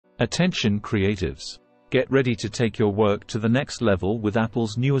Attention creatives. Get ready to take your work to the next level with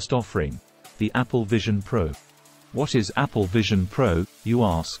Apple's newest offering, the Apple Vision Pro. What is Apple Vision Pro, you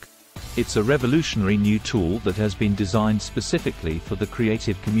ask? It's a revolutionary new tool that has been designed specifically for the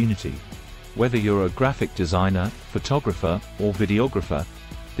creative community. Whether you're a graphic designer, photographer, or videographer,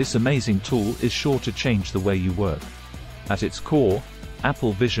 this amazing tool is sure to change the way you work. At its core,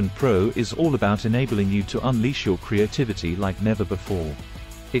 Apple Vision Pro is all about enabling you to unleash your creativity like never before.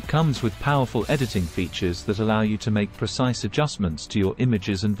 It comes with powerful editing features that allow you to make precise adjustments to your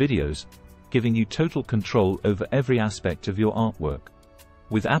images and videos, giving you total control over every aspect of your artwork.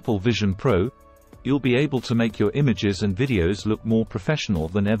 With Apple Vision Pro, you'll be able to make your images and videos look more professional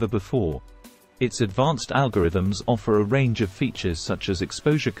than ever before. Its advanced algorithms offer a range of features such as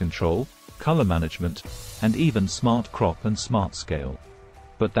exposure control, color management, and even smart crop and smart scale.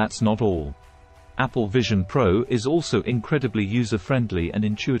 But that's not all. Apple Vision Pro is also incredibly user-friendly and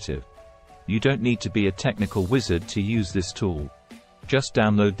intuitive. You don't need to be a technical wizard to use this tool. Just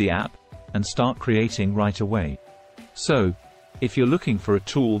download the app and start creating right away. So, if you're looking for a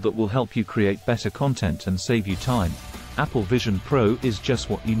tool that will help you create better content and save you time, Apple Vision Pro is just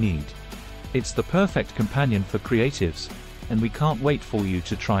what you need. It's the perfect companion for creatives, and we can't wait for you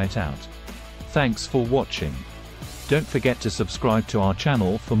to try it out. Thanks for watching. Don't forget to subscribe to our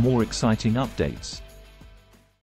channel for more exciting updates.